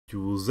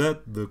You was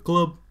at the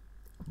club,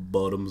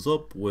 bottoms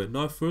up when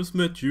I first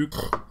met you.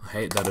 I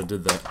hate that I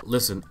did that.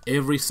 Listen,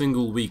 every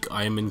single week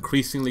I am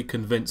increasingly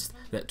convinced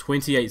that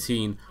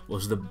 2018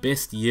 was the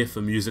best year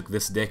for music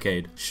this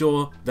decade.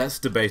 Sure, that's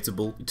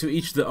debatable. To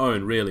each their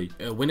own, really.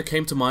 When it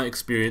came to my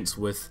experience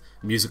with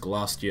music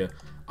last year,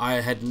 I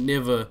had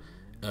never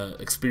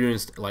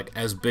experienced like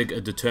as big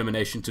a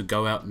determination to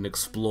go out and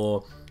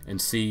explore and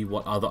see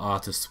what other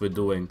artists were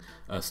doing,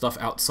 stuff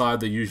outside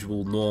the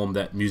usual norm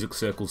that music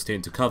circles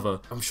tend to cover.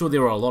 I'm sure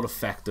there are a lot of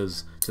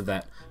factors to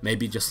that,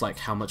 maybe just like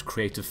how much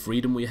creative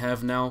freedom we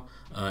have now.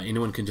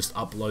 Anyone can just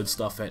upload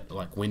stuff at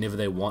like whenever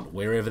they want,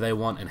 wherever they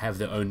want, and have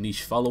their own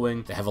niche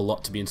following. They have a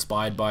lot to be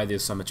inspired by,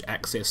 there's so much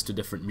access to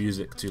different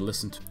music to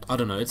listen to. I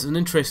don't know, it's an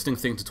interesting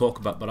thing to talk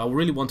about, but I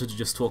really wanted to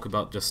just talk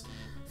about just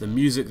the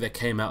music that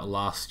came out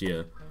last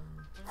year.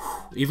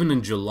 Even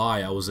in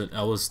July, I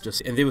was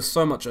just, and there was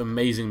so much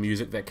amazing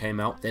music that came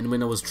out. Then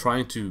when I was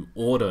trying to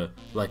order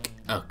like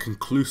a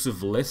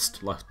conclusive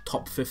list, like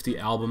top 50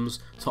 albums,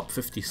 top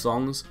 50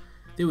 songs,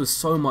 there was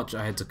so much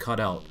I had to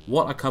cut out.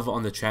 What I cover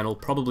on the channel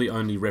probably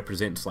only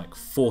represents like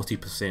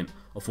 40%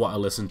 of what I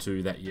listened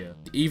to that year.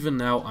 Even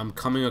now, I'm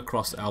coming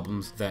across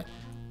albums that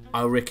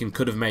I reckon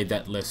could have made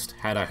that list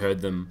had I heard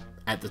them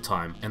at the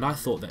time. And I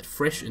thought that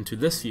fresh into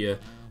this year,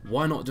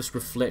 why not just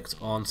reflect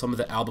on some of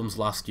the albums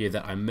last year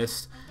that I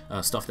missed,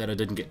 stuff that I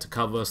didn't get to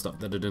cover, stuff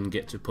that I didn't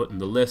get to put in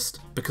the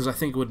list, because I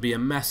think it would be a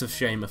massive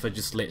shame if I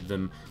just let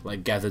them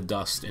like gather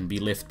dust and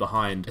be left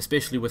behind,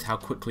 especially with how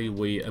quickly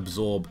we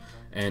absorb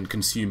and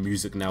consume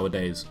music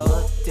nowadays.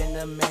 Looked in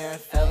the mirror,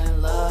 fell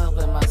in love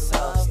with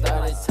myself,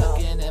 started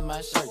tucking in my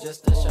shirt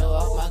just to show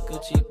off my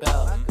Gucci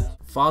belt.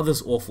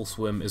 Father's Awful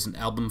Swim is an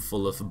album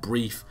full of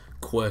brief,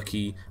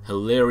 quirky,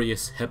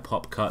 hilarious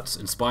hip-hop cuts,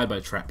 inspired by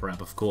trap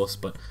rap of course,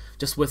 but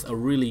just with a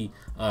really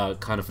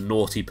kind of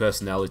naughty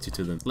personality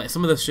to them. Like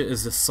some of this shit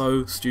is just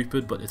so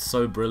stupid, but it's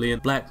so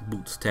brilliant. Black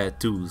boots,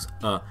 tattoos,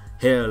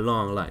 hair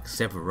long like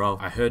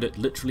Sephiroth. I heard it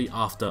literally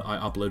after I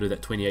uploaded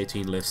that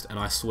 2018 list, and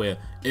I swear,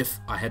 if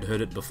I had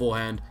heard it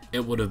beforehand,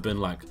 it would have been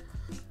like,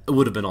 it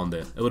would have been on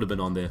there. It would have been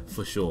on there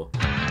for sure.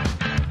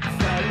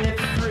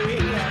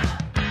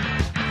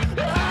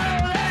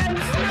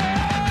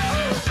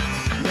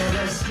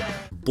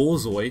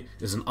 BORZOI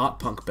is an art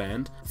punk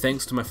band.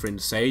 Thanks to my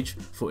friend Sage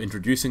for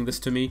introducing this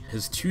to me.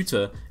 His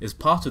tutor is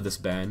part of this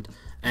band,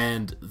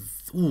 and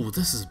it's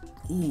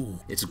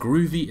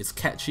groovy, it's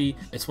catchy,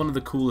 it's one of the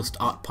coolest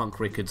art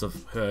punk records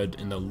I've heard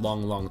in a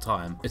long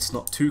time. It's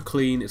not too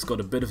clean, it's got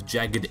a bit of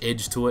jagged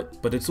edge to it,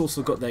 but it's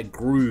also got that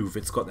groove,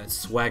 it's got that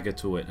swagger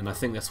to it, and I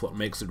think that's what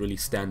makes it really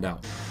stand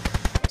out.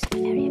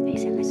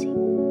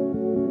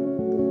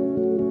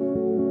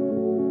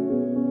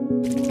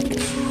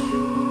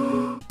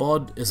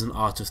 BOD is an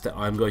artist that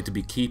I'm going to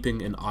be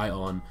keeping an eye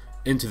on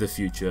into the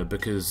future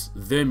because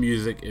their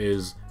music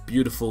is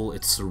beautiful,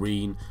 it's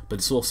serene, but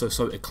it's also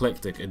so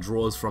eclectic. It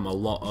draws from a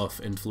lot of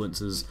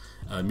influences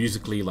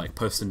musically, like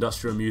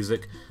post-industrial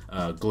music,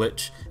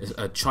 glitch,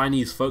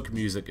 Chinese folk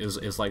music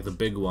is like the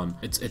big one.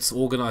 It's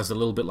organized a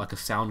little bit like a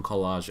sound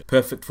collage,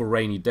 perfect for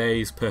rainy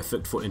days,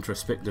 perfect for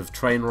introspective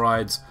train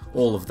rides,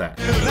 all of that.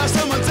 Now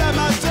someone's at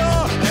my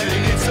door,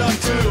 letting it some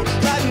too,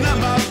 lighting up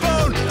my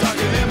phone,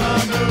 talking in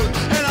my mood,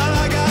 and all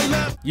I got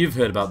left. You've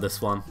heard about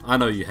this one, I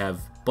know you have,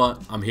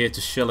 but I'm here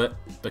to shill it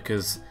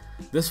because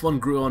this one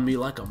grew on me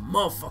like a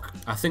motherfucker.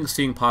 I think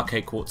seeing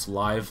Parquet Courts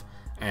live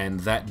and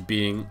that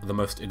being the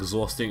most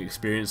exhausting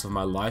experience of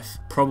my life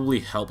probably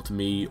helped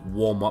me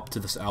warm up to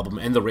this album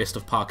and the rest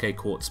of Parquet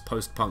Courts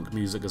post-punk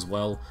music as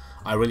well.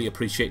 I really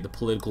appreciate the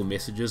political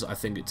messages. I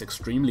think it's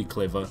extremely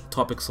clever.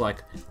 Topics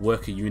like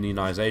worker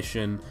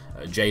unionization,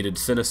 jaded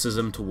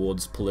cynicism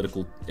towards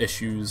political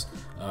issues,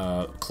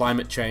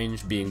 climate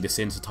change, being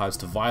desensitized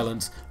to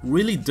violence,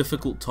 really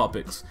difficult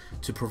topics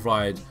to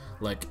provide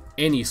like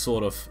any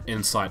sort of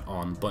insight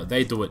on, but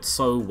they do it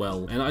so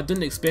well, and I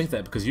didn't expect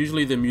that because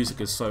usually their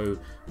music is so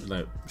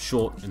like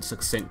short and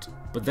succinct,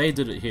 but they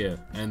did it here,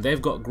 and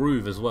they've got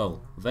groove as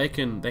well. They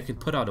can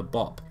put out a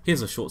bop.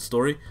 Here's a short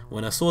story.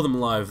 When I saw them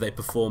live, they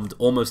performed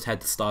Almost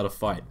Had to Start a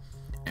Fight,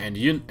 and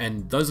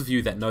those of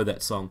you that know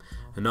that song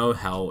know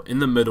how in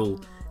the middle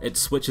it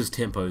switches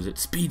tempos, it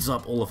speeds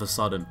up all of a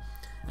sudden,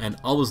 and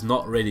I was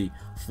not ready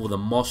for the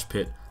mosh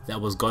pit that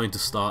was going to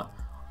start.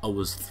 I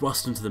was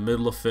thrust into the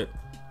middle of it.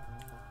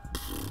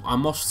 I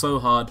moshed so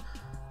hard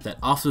that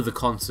after the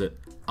concert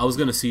I was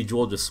gonna see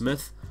Georgia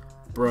Smith.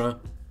 Bruh,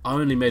 I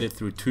only made it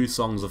through 2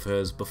 songs of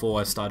hers before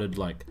I started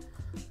like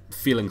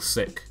feeling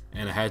sick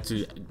and I had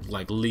to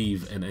like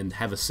leave and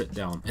have a sit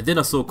down. And then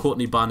I saw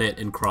Courtney Barnett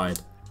and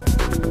cried.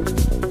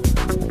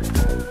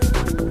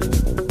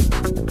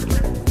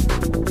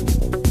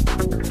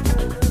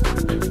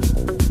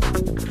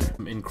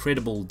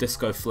 Incredible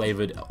disco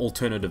flavored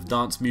alternative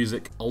dance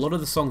music. A lot of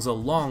the songs are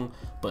long,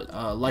 but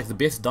like the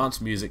best dance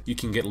music, you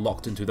can get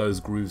locked into those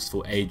grooves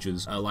for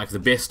ages. Like the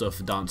best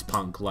of dance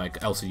punk, like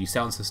LCD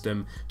Sound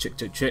System, Chick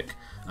Chick Chick.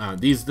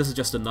 This is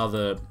just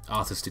another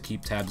artist to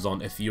keep tabs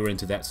on if you're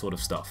into that sort of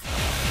stuff.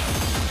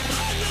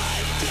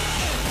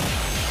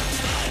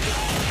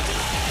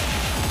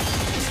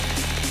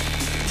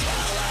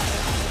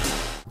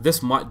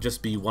 This might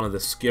just be one of the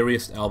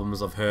scariest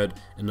albums I've heard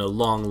in a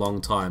long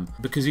time,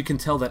 because you can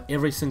tell that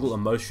every single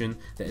emotion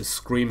that is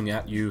screaming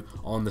at you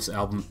on this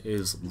album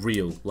is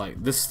real.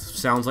 Like, this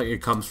sounds like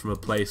it comes from a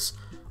place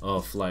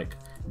of like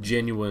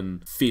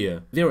genuine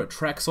fear. There are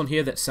tracks on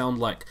here that sound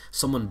like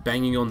someone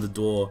banging on the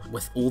door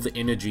with all the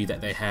energy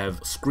that they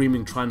have,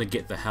 screaming, trying to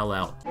get the hell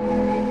out.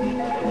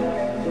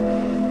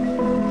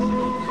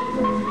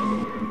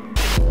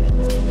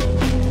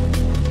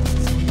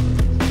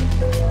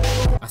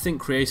 I think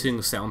creating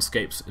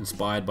soundscapes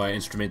inspired by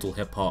instrumental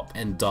hip-hop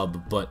and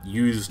dub, but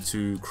used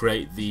to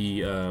create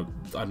the, I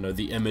don't know,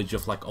 the image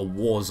of like a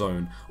war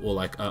zone or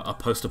like a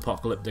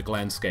post-apocalyptic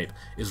landscape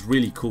is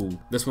really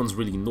cool. This one's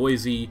really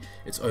noisy,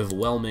 it's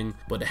overwhelming,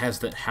 but it has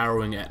that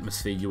harrowing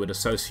atmosphere you would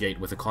associate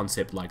with a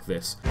concept like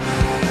this. I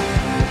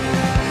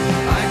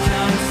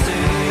can't see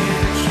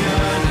the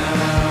cure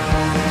now.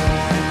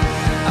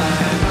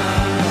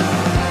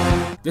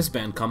 This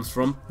band comes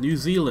from New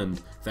Zealand.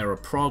 They're a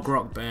prog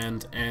rock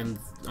band, and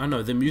I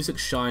know their music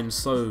shines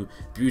so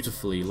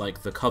beautifully,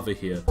 like the cover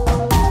here.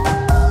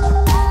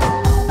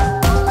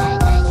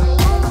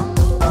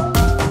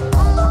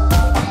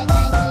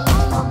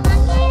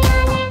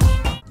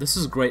 This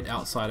is great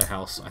outside a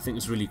house. I think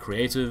it's really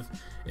creative.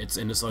 It's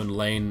in its own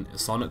lane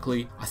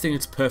sonically. I think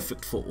it's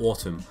perfect for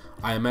autumn.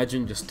 I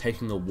imagine just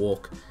taking a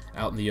walk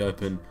out in the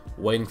open,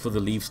 waiting for the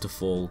leaves to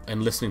fall,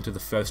 and listening to the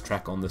first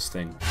track on this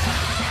thing.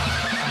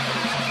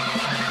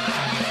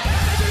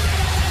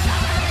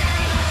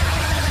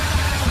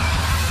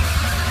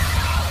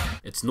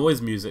 It's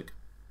noise music.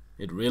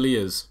 It really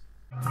is.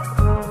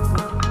 How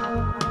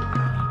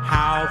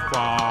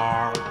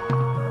far?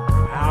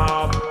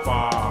 How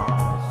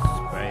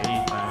far?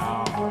 Space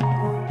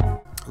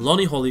now.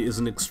 Lonnie Holley is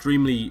an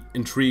extremely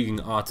intriguing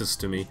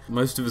artist to me.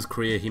 Most of his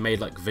career he made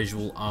like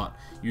visual art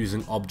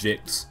using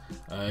objects,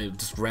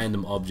 just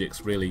random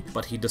objects really,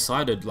 but he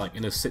decided like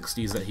in his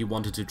 60s that he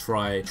wanted to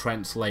try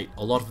translate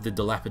a lot of the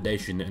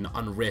dilapidation and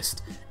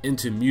unrest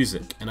into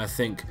music, and I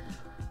think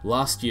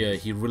last year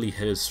he really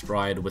hit his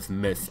stride with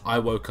Myth. I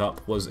Woke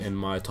Up was in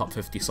my top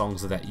 50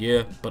 songs of that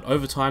year, but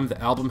over time the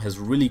album has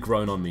really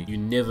grown on me. You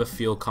never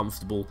feel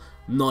comfortable,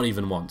 not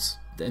even once.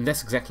 And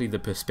that's exactly the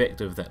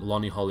perspective that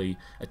Lonnie Holley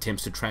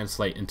attempts to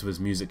translate into his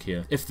music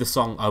here, if the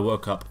song I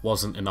Woke Up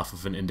wasn't enough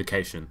of an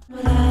indication.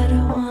 But I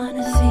don't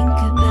wanna think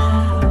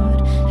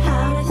about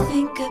how to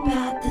think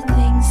about the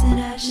things that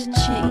I should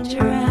change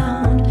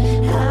around,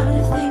 how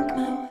to think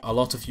my... A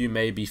lot of you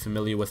may be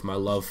familiar with my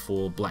love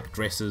for black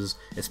dresses,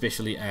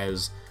 especially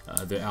as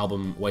the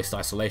album Waste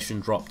Isolation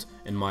dropped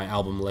in my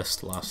album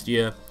list last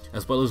year,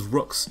 as well as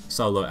Rook's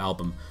solo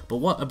album. But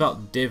what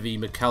about Devi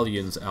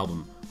McCallion's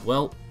album?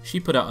 Well,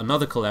 she put out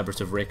another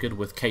collaborative record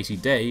with Katie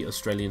Day,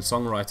 Australian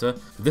songwriter.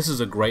 This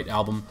is a great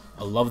album.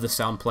 I love the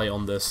sound play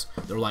on this.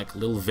 They're like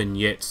little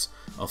vignettes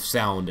of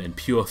sound and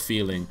pure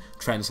feeling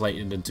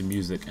translated into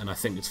music, and I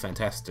think it's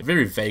fantastic.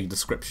 Very vague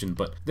description,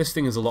 but this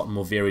thing is a lot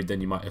more varied than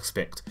you might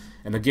expect.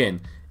 And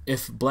again,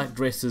 if Black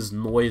Dress's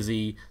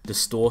noisy,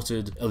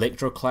 distorted,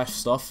 electro-clash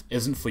stuff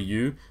isn't for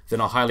you,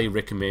 then I highly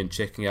recommend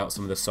checking out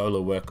some of the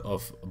solo work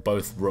of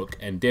both Rook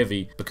and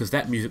Devi, because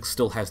that music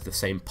still has the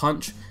same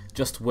punch,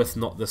 just with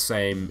not the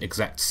same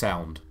exact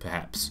sound,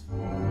 perhaps.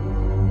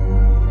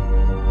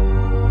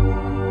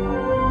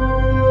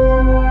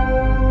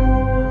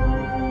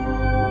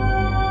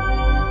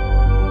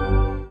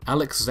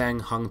 Alex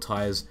Zhang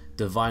Hungtai's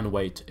Divine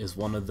Weight is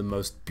one of the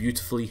most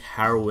beautifully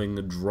harrowing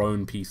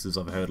drone pieces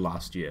I've heard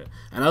last year,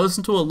 and I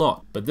listened to a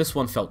lot, but this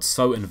one felt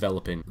so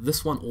enveloping.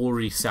 This one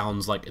already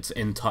sounds like it's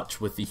in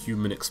touch with the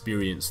human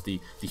experience,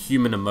 the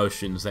human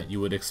emotions that you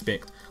would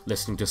expect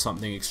listening to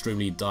something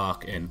extremely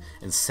dark and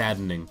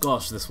saddening.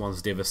 Gosh, this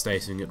one's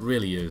devastating, it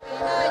really is.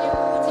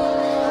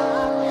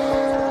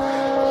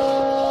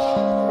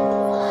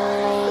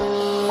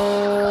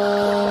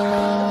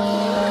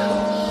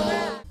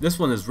 This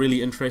one is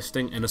really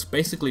interesting, and it's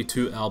basically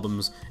two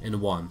albums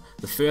in one.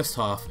 The first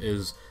half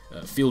is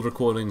field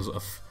recordings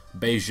of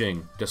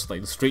Beijing, just like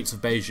the streets of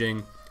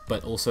Beijing,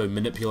 but also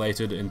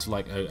manipulated into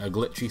like a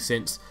glitchy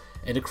sense,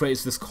 and it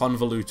creates this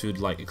convoluted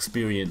like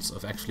experience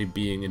of actually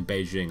being in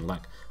Beijing,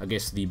 like I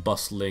guess the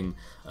bustling,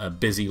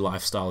 busy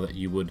lifestyle that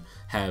you would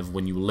have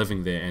when you were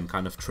living there and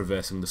kind of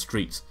traversing the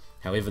streets.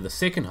 However, the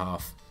second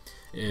half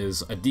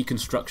is a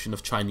deconstruction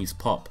of Chinese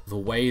pop. The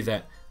way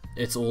that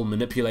it's all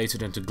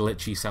manipulated into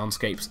glitchy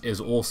soundscapes is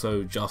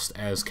also just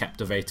as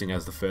captivating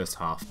as the first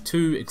half.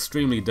 Two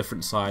extremely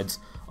different sides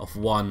of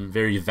one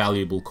very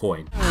valuable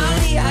coin.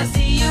 Honey, I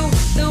see you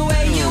the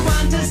way you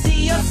want to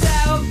see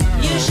yourself.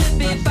 You should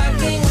be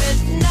fucking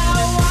with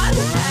no one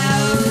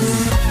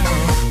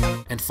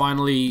else. And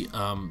finally,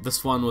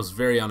 this one was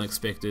very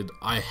unexpected.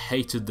 I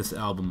hated this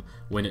album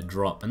when it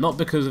dropped, and not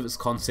because of its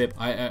concept.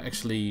 I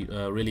actually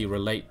really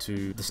relate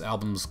to this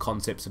album's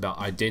concepts about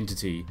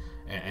identity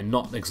and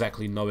not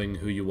exactly knowing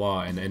who you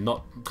are, and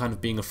not kind of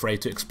being afraid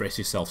to express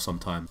yourself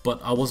sometimes. But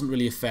I wasn't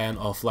really a fan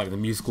of like the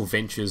musical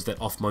ventures that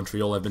Off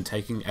Montreal have been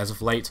taking as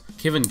of late.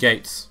 Kevin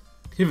Gates,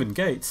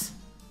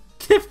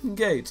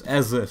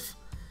 as if.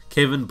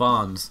 Kevin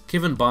Barnes.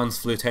 Kevin Barnes'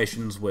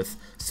 flirtations with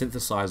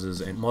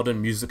synthesizers and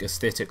modern music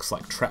aesthetics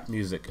like trap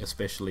music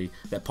especially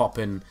that pop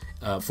in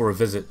for a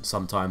visit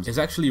sometimes is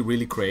actually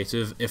really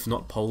creative, if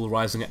not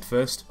polarizing at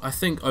first. I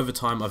think over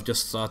time I've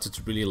just started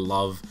to really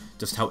love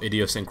just how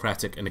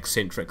idiosyncratic and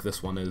eccentric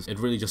this one is. It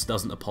really just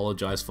doesn't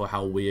apologize for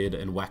how weird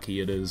and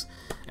wacky it is,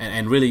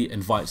 and really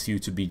invites you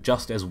to be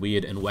just as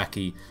weird and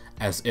wacky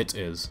as it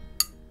is.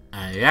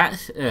 And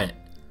that's it.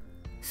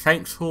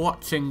 Thanks for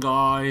watching,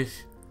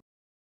 guys.